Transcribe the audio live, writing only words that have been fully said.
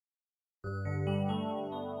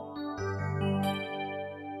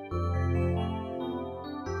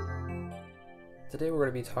Today we're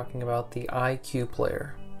going to be talking about the iQue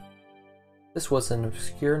player. This was an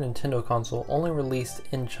obscure Nintendo console only released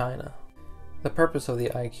in China. The purpose of the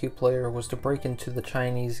iQue player was to break into the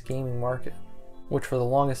Chinese gaming market, which for the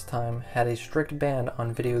longest time had a strict ban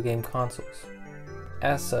on video game consoles.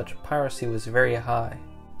 As such, piracy was very high.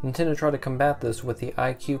 Nintendo tried to combat this with the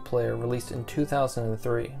iQue player released in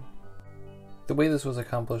 2003. The way this was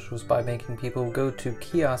accomplished was by making people go to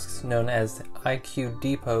kiosks known as iQue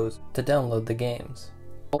depots to download the games.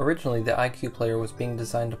 Originally, the iQue player was being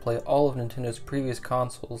designed to play all of Nintendo's previous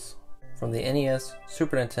consoles, from the NES,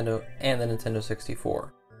 Super Nintendo, and the Nintendo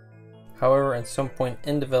 64. However, at some point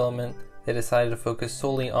in development, they decided to focus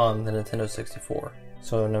solely on the Nintendo 64.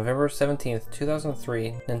 So on November 17,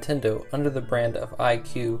 2003, Nintendo, under the brand of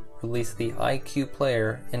iQue, released the iQue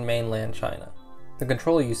player in mainland China. The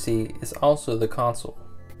controller you see is also the console.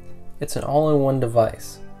 It's an all-in-one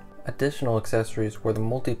device. Additional accessories were the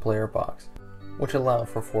multiplayer box, which allowed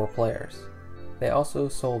for 4 players. They also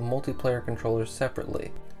sold multiplayer controllers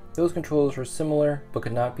separately. Those controllers were similar but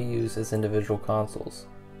could not be used as individual consoles.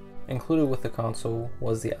 Included with the console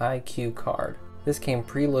was the iQue card. This came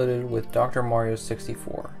preloaded with Dr. Mario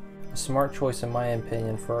 64, a smart choice in my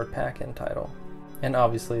opinion for a pack-in title. And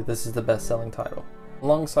obviously this is the best-selling title.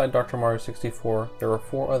 Alongside Dr. Mario 64, there were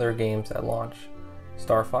 4 other games at launch: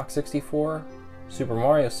 Star Fox 64, Super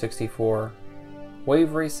Mario 64,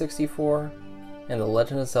 Wave Race 64, and The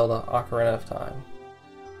Legend of Zelda: Ocarina of Time.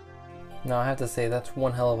 Now I have to say that's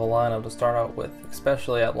one hell of a lineup to start out with,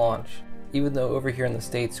 especially at launch. Even though over here in the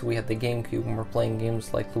States we had the GameCube and we're playing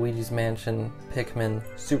games like Luigi's Mansion, Pikmin,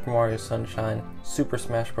 Super Mario Sunshine, Super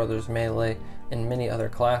Smash Bros. Melee, and many other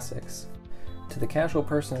classics. To the casual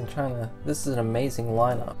person in China, this is an amazing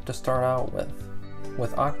lineup to start out with.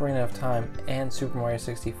 With Ocarina of Time and Super Mario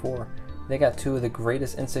 64, they got 2 of the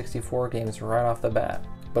greatest N64 games right off the bat.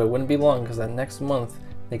 But it wouldn't be long because that next month,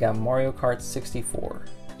 they got Mario Kart 64.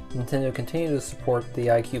 Nintendo continued to support the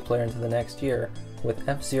iQue player into the next year, with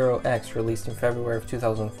F-Zero X released in February of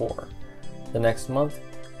 2004. The next month,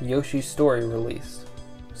 Yoshi's Story released.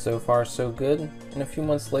 So far so good, and a few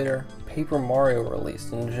months later, Paper Mario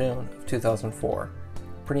released in June of 2004.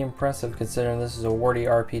 Pretty impressive considering this is a wordy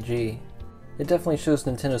RPG. It definitely shows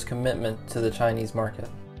Nintendo's commitment to the Chinese market.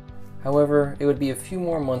 However, it would be a few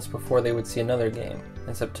more months before they would see another game.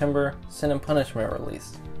 In September, Sin and Punishment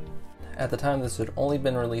released. At the time this had only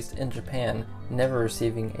been released in Japan, never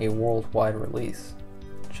receiving a worldwide release.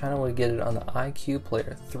 China would get it on the iQue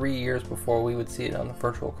player 3 years before we would see it on the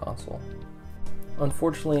Virtual Console.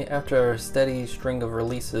 Unfortunately, after a steady string of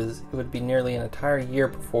releases, it would be nearly an entire year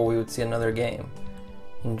before we would see another game.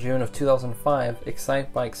 In June of 2005,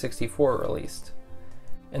 Excitebike 64 released.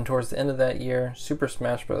 And towards the end of that year, Super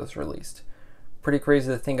Smash Bros. Released. Pretty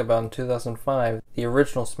crazy to think about in 2005, the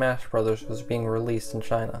original Smash Bros. Was being released in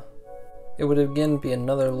China. It would again be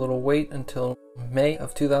another little wait until May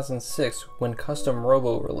of 2006 when Custom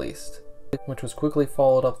Robo released, which was quickly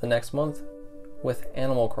followed up the next month with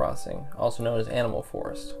Animal Crossing, also known as Animal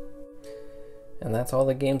Forest. And that's all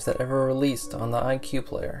the games that ever released on the iQue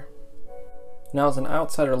player. Now as an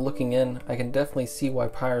outsider looking in, I can definitely see why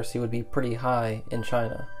piracy would be pretty high in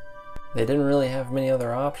China. They didn't really have many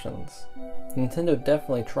other options. Nintendo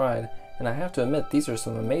definitely tried, and I have to admit these are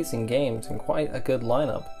some amazing games and quite a good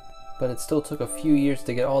lineup. But it still took a few years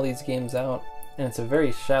to get all these games out, and it's a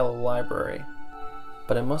very shallow library.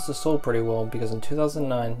 But it must have sold pretty well because in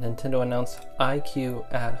 2009, Nintendo announced iQue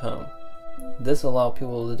at Home. This allowed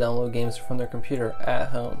people to download games from their computer at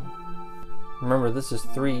home. Remember, this is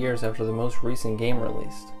 3 years after the most recent game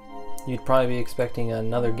released. You'd probably be expecting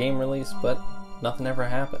another game release, but nothing ever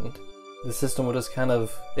happened. The system would just kind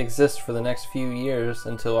of exist for the next few years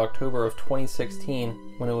until October of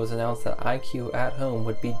 2016 when it was announced that iQue at Home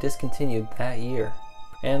would be discontinued that year.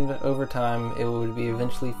 And over time, it would be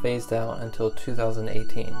eventually phased out until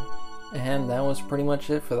 2018. And that was pretty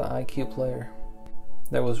much it for the iQue player.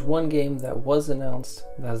 There was one game that was announced,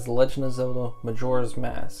 that is The Legend of Zelda: Majora's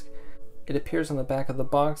Mask. It appears on the back of the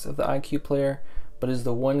box of the iQue player, but is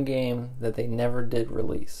the one game that they never did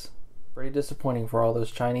release. Pretty disappointing for all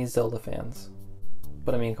those Chinese Zelda fans.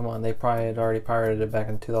 But I mean, come on, they probably had already pirated it back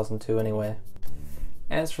in 2002 anyway.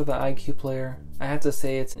 As for the iQue player, I have to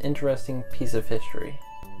say it's an interesting piece of history.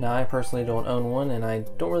 Now, I personally don't own one, and I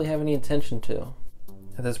don't really have any intention to.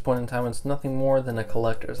 At this point in time, it's nothing more than a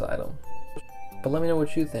collector's item. But let me know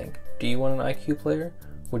what you think. Do you want an iQue player?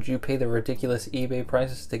 Would you pay the ridiculous eBay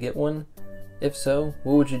prices to get one? If so,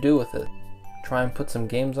 what would you do with it? Try and put some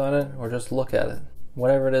games on it, or just look at it?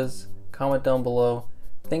 Whatever it is, comment down below.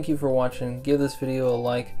 Thank you for watching. Give this video a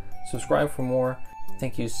like, subscribe for more.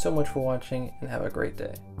 Thank you so much for watching, and have a great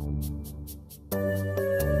day.